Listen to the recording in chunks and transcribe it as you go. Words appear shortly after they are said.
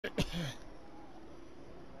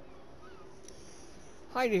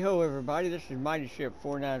Heidi ho everybody, this is Mighty Ship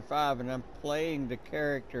 495 and I'm playing the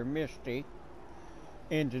character Misty.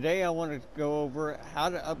 And today I want to go over how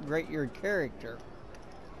to upgrade your character.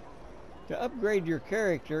 To upgrade your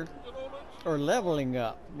character, or leveling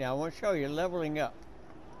up. Now I want to show you leveling up.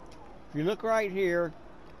 If you look right here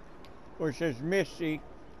where it says Misty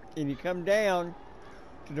and you come down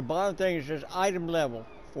to the bottom thing, it says item level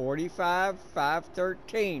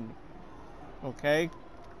 45,513. Okay?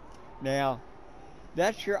 Now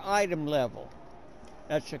that's your item level.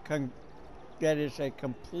 That is a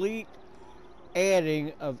complete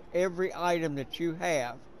adding of every item that you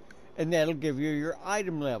have, and that'll give you your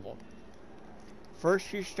item level.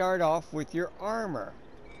 First you start off with your armor.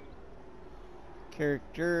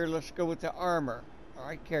 Character, let's go with the armor.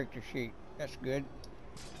 Alright, character sheet. That's good.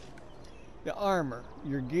 The armor,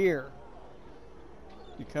 your gear.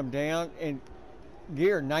 You come down and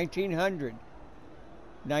gear 1900.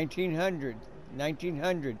 1900.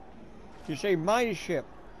 1900. You say, Mighty Ship,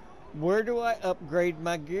 where do I upgrade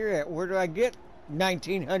my gear at? Where do I get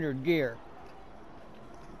 1900 gear?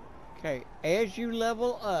 Okay, as you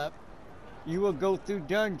level up, you will go through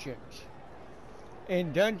dungeons.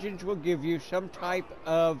 And dungeons will give you some type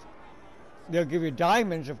of, they'll give you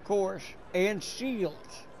diamonds, of course, and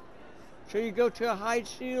seals. So you go to a hide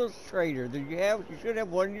seals trader that you should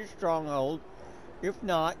have one in your stronghold. If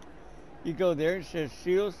not, you go there, it says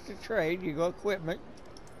seals to trade, you go equipment.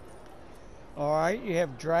 Alright, you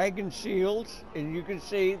have dragon seals, and you can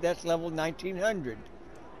see that's level 1900.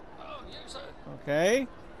 Oh, yes, sir. Okay?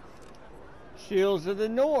 Seals of the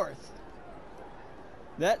North.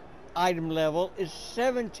 That item level is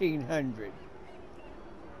 1700.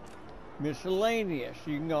 Miscellaneous.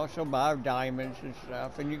 You can also buy diamonds and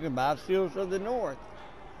stuff, and you can buy seals of the North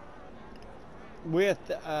with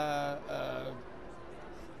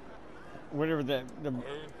whatever the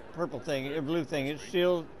purple thing, the blue thing is.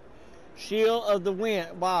 Seal of the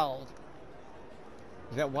Wild.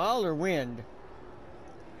 Is that wild or wind?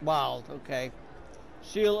 Wild, okay.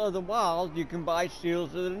 Seal of the Wild, you can buy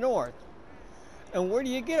seals of the North. And where do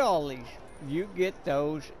you get all these? You get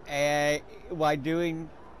those by doing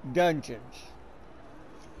dungeons.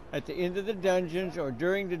 At the end of the dungeons or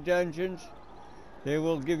during the dungeons, they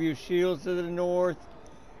will give you seals of the North.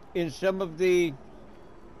 In some of the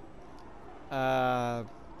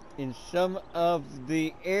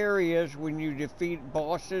areas when you defeat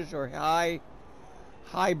bosses or high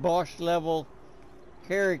boss level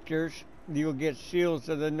characters, you'll get seals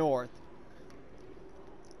of the North.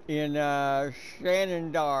 In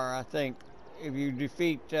Shanandar, I think, if you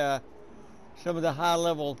defeat some of the high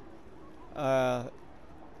level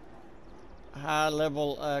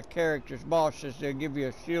characters, bosses, they'll give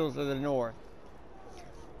you seals of the North.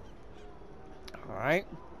 Alright.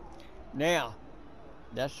 Now,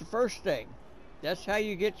 that's the first thing. That's how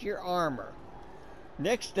you get your armor.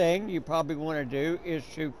 Next thing you probably want to do is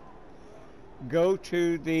to go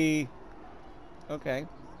to the... Okay,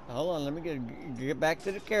 hold on, let me get back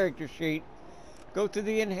to the character sheet. Go to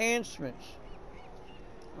the enhancements.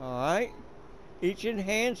 Alright. Each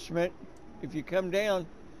enhancement, if you come down,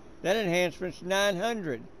 that enhancement's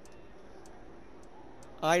 900.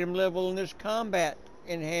 Item level in this combat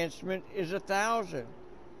enhancement is 1000.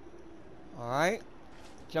 Alright,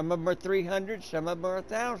 some of them are 300, some of them are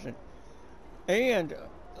 1000. And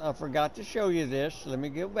I forgot to show you this. Let me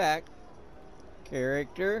go back.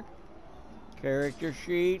 Character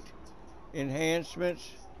sheet, enhancements.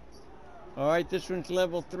 Alright, this one's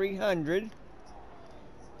level 300.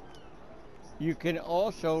 You can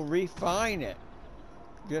also refine it,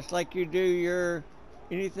 just like you do your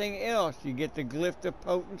anything else. You get the glyph of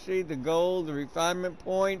potency, the gold, the refinement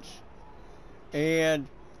points, and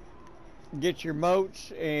get your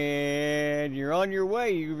motes, and you're on your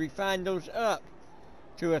way. You refine those up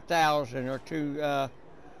to 1000 or to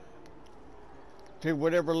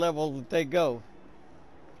whatever level that they go.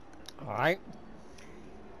 Alright.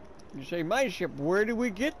 You say, Mighty Ship, where do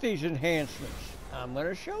we get these enhancements? I'm going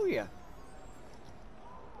to show you.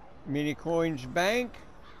 Mini Coins Bank.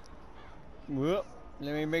 Whoop.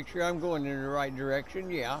 Let me make sure I'm going in the right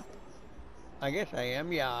direction. Yeah. I guess I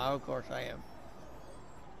am. Yeah, of course I am.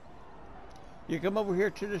 You come over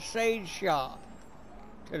here to the Sage Shop.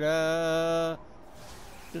 Ta-da!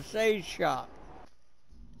 The Sage Shop.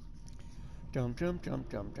 Dum dum dum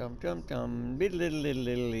dum dum dum dum.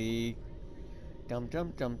 Biddle-diddle-diddle-diddle-lee. Dum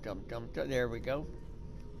dum dum dum dum dum. There we go.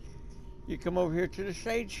 You come over here to the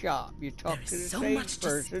Sage Shop. You talk to the Sage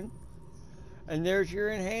person, and there's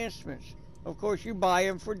your enhancements. Of course, you buy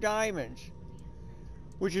them for diamonds,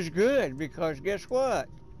 which is good because guess what?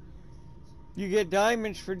 You get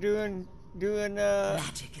diamonds for doing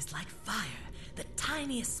Magic is like fire. the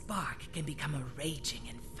tiniest spark can become a raging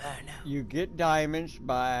inferno. You get diamonds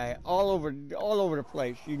by all over the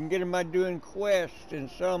place. You can get them by doing quests in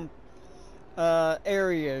some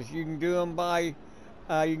areas. You can do them by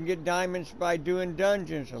you can get diamonds by doing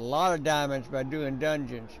dungeons. A lot of diamonds by doing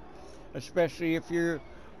dungeons, especially if you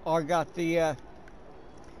are got the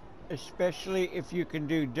especially if you can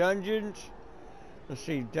do dungeons. Let's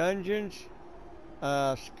see, dungeons,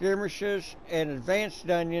 skirmishes, and advanced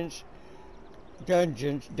dungeons.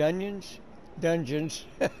 Dungeons.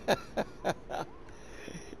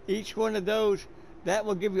 Each one of those, that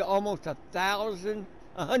will give you almost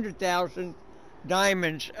 100,000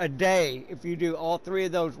 diamonds a day if you do all three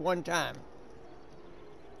of those one time.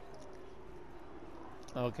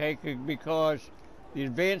 Okay, because the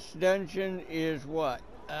advanced dungeon is what?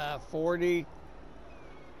 40.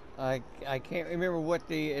 I can't remember what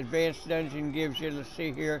the advanced dungeon gives you. Let's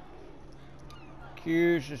see here.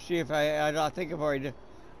 Q's to see if I think I've already done.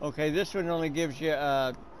 Okay, this one only gives you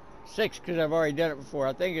 6 because I've already done it before.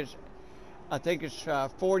 I think it's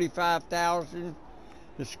 45,000.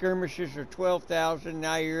 The skirmishes are 12,000.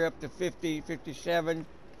 Now you're up to 50, 57.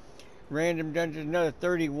 Random dungeons another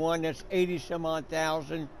 31. That's 80 some odd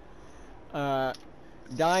thousand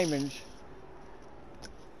diamonds.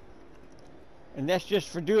 And that's just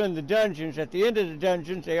for doing the dungeons. At the end of the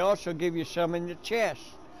dungeons, they also give you some in the chest,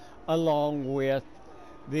 along with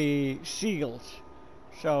the seals.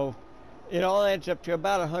 So it all adds up to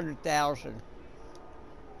about 100,000.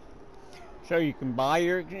 So you can buy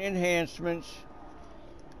your enhancements.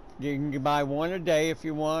 You can buy one a day if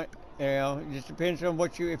you want. You know, it just depends on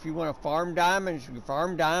what if you want to farm diamonds, you can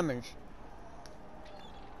farm diamonds.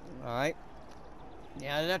 All right.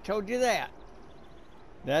 Now that I told you that.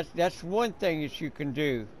 That's one thing that you can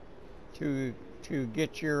do to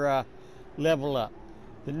get your level up.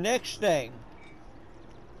 The next thing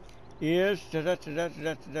is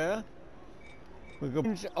we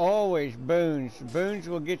go always boons. Boons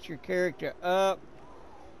will get your character up.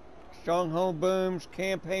 Stronghold booms,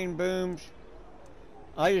 campaign booms.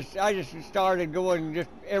 I just started going just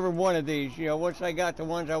every one of these. You know, once I got the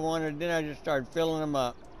ones I wanted, then I just started filling them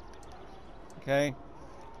up. Okay,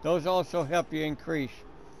 those also help you increase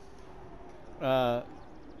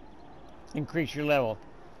your level.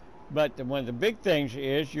 But one of the big things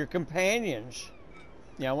is your companions.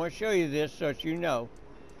 Now I want to show you this so that you know.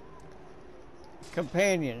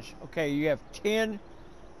 Companions. Okay, you have 10.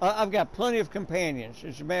 I've got plenty of companions.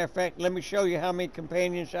 As a matter of fact, let me show you how many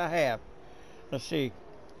companions I have. Let's see.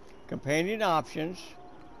 Companion options.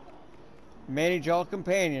 Manage all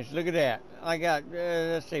companions. Look at that. I got,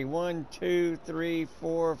 let's see, 1, 2, 3,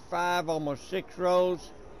 4, 5, almost 6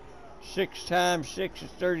 rows. 6 times 6 is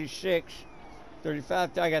 36.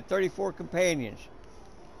 35. I got 34 companions.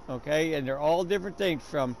 Okay, and they're all different things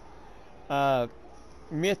from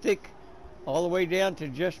mythic all the way down to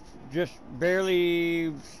just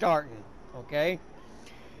barely starting. Okay,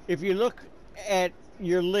 if you look at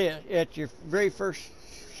your list at your very first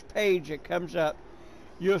page that comes up,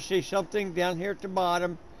 you'll see something down here at the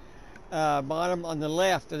bottom on the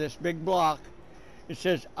left of this big block. It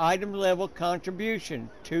says item level contribution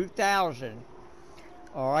 2,000.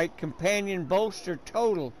 All right, companion bolster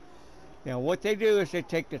total. Now what they do is they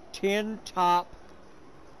take the 10 top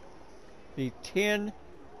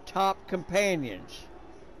companions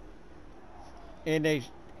and they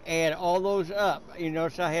add all those up. You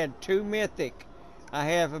notice I had 2 mythic. I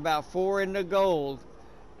have about 4 in the gold.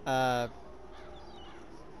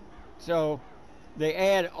 So they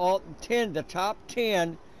add all 10, the top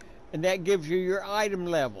 10, and that gives you your item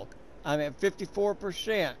level. I'm at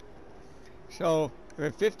 54%. So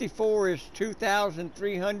if 54 is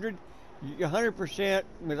 2,300, 100%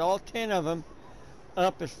 with all 10 of them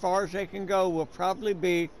up as far as they can go will probably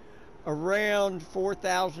be around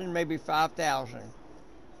 4,000, maybe 5,000.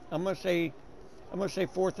 I'm gonna say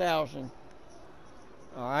 4,000.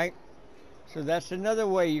 All right. So that's another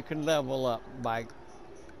way you can level up by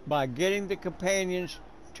getting the companions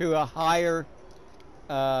to a higher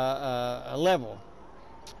level.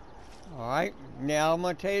 All right. Now I'm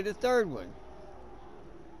gonna tell you the third one.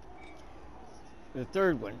 The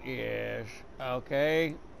third one is,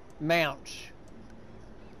 okay, mounts.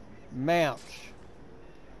 Mounts.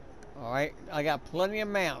 All right, I got plenty of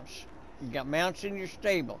mounts. You got mounts in your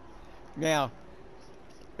stable. Now,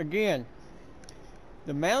 again,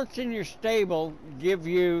 the mounts in your stable give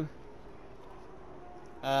you,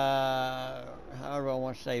 how do I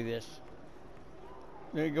want to say this?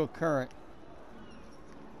 There you go, current.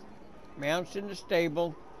 Mounts in the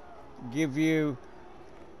stable give you,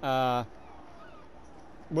 what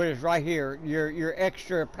is right here, your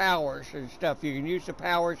extra powers and stuff. You can use the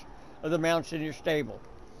powers of the mounts in your stable.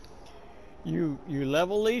 You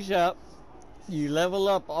level these up. You level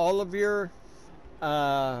up all of your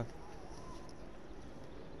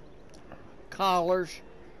collars.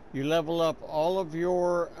 You level up all of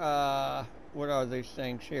your what are these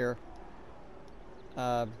things here?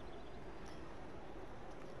 I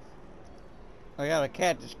got a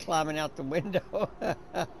cat that's climbing out the window.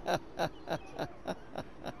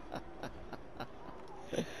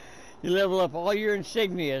 You level up all your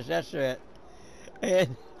insignias, that's it.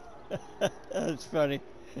 And that's funny.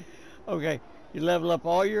 Okay, you level up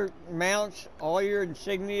all your mounts, all your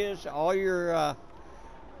insignias, all your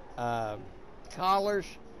collars,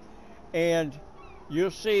 and you'll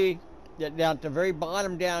see that down at the very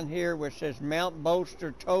bottom down here where it says mount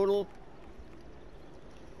bolster total.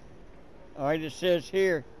 All right, it says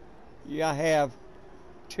here you have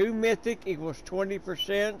 2 mythic equals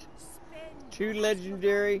 20%, 2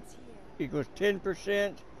 legendary equals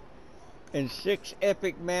 10%, and 6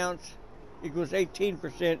 epic mounts equals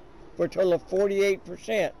 18%, for a total of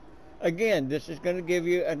 48%. Again, this is going to give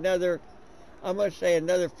you another, I'm going to say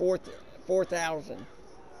another 4,000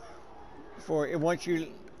 for once you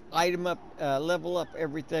item up, level up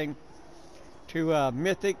everything to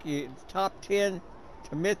mythic. Top 10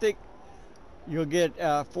 to mythic, you'll get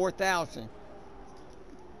 4,000.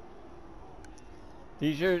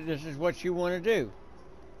 This is what you want to do.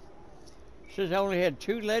 It says I only had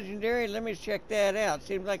 2 legendary. Let me check that out.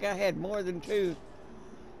 Seems like I had more than 2.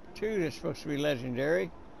 2 that's supposed to be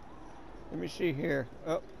legendary. Let me see here.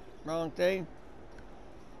 Oh, wrong thing.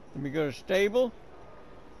 Let me go to stable.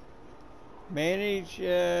 Manage.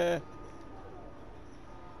 I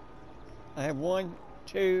have 1,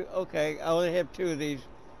 2. Okay, I only have 2 of these.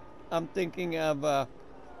 I'm thinking of. I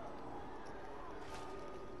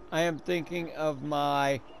am thinking of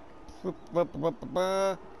my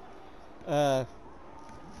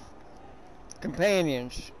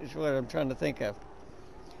companions. Is what I'm trying to think of.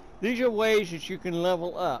 These are ways that you can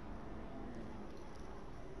level up.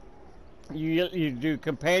 You do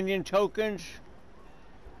companion tokens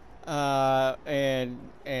and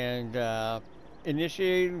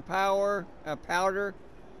initiating power powder.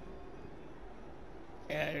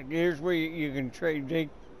 And here's where you can trade.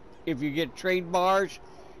 If you get trade bars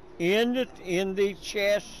in the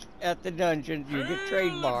chest at the dungeon, you get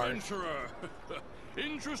trade bars.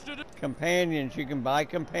 Interested in Companions, you can buy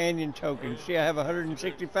companion tokens. See, I have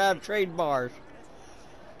 165 trade bars.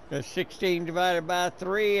 That's 16 divided by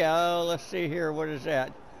 3. Let's see here, what is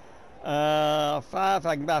that? 5,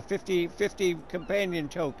 I can buy 50 companion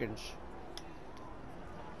tokens.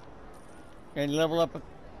 And level up a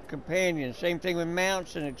companion. Same thing with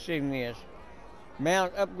mounts and insignias.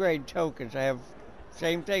 Mount upgrade tokens. I have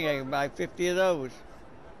same thing, I can buy 50 of those.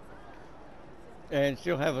 And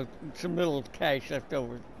still have some little cash left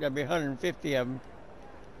over. That'd be 150 of them.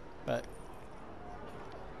 But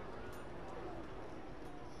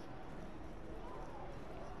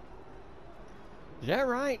is that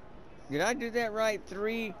right? Did I do that right?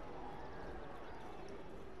 3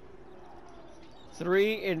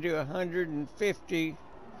 into 150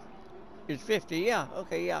 is 50. Yeah,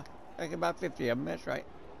 okay, yeah. I can buy 50 of them. That's right.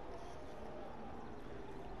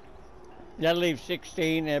 That'll leave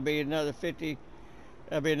 16. That'll be another 50.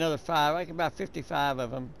 That'll be another 5. I can buy 55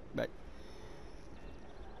 of them. But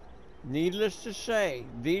needless to say,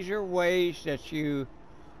 these are ways that you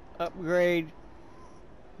upgrade.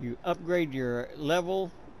 You upgrade your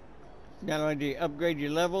level. Not only do you upgrade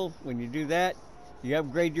your level, when you do that, you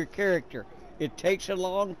upgrade your character. It takes a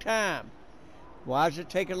long time. Why does it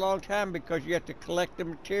take a long time? Because you have to collect the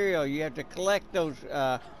material. You have to collect those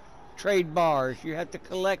trade bars. You have to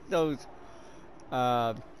collect those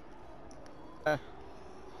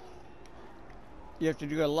you have to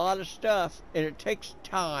do a lot of stuff, and it takes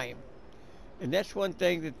time. And that's one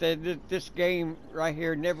thing that this game right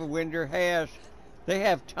here, Neverwinter, has. They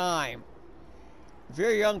have time. If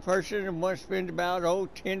you're a young person and want to spend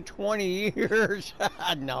about 10, 20 years,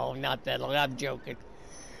 no, not that long, I'm joking.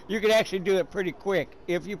 You can actually do it pretty quick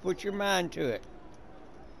if you put your mind to it.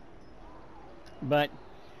 But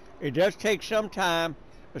it does take some time,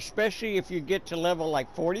 especially if you get to level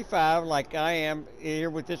like 45, like I am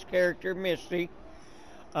here with this character, Misty.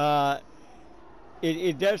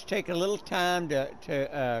 It does take a little time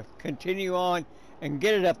to continue on and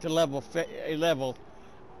get it up to level 50,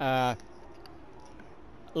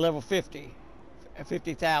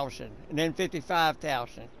 50,000, and then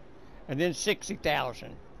 55,000, and then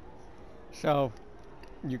 60,000. So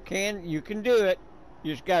you can do it.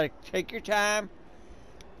 You just got to take your time,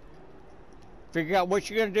 figure out what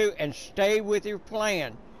you're going to do, and stay with your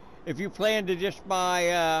plan. If you plan to just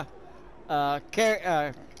buy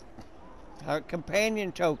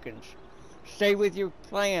Companion tokens. Stay with your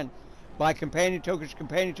clan. Buy companion tokens,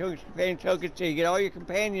 companion tokens, companion tokens till you get all your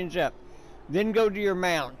companions up. Then go to your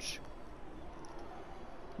mounts.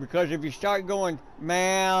 Because if you start going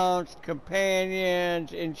mounts,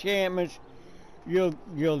 companions, enchantments,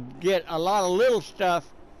 you'll get a lot of little stuff,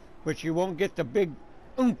 but you won't get the big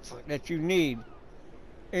oomph that you need.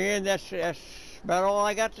 And that's about all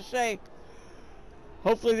I got to say.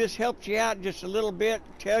 Hopefully this helps you out just a little bit,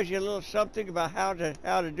 tells you a little something about how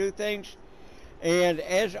to do things. And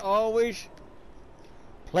as always,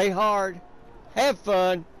 play hard, have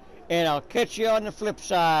fun, and I'll catch you on the flip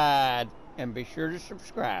side. And be sure to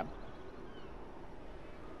subscribe.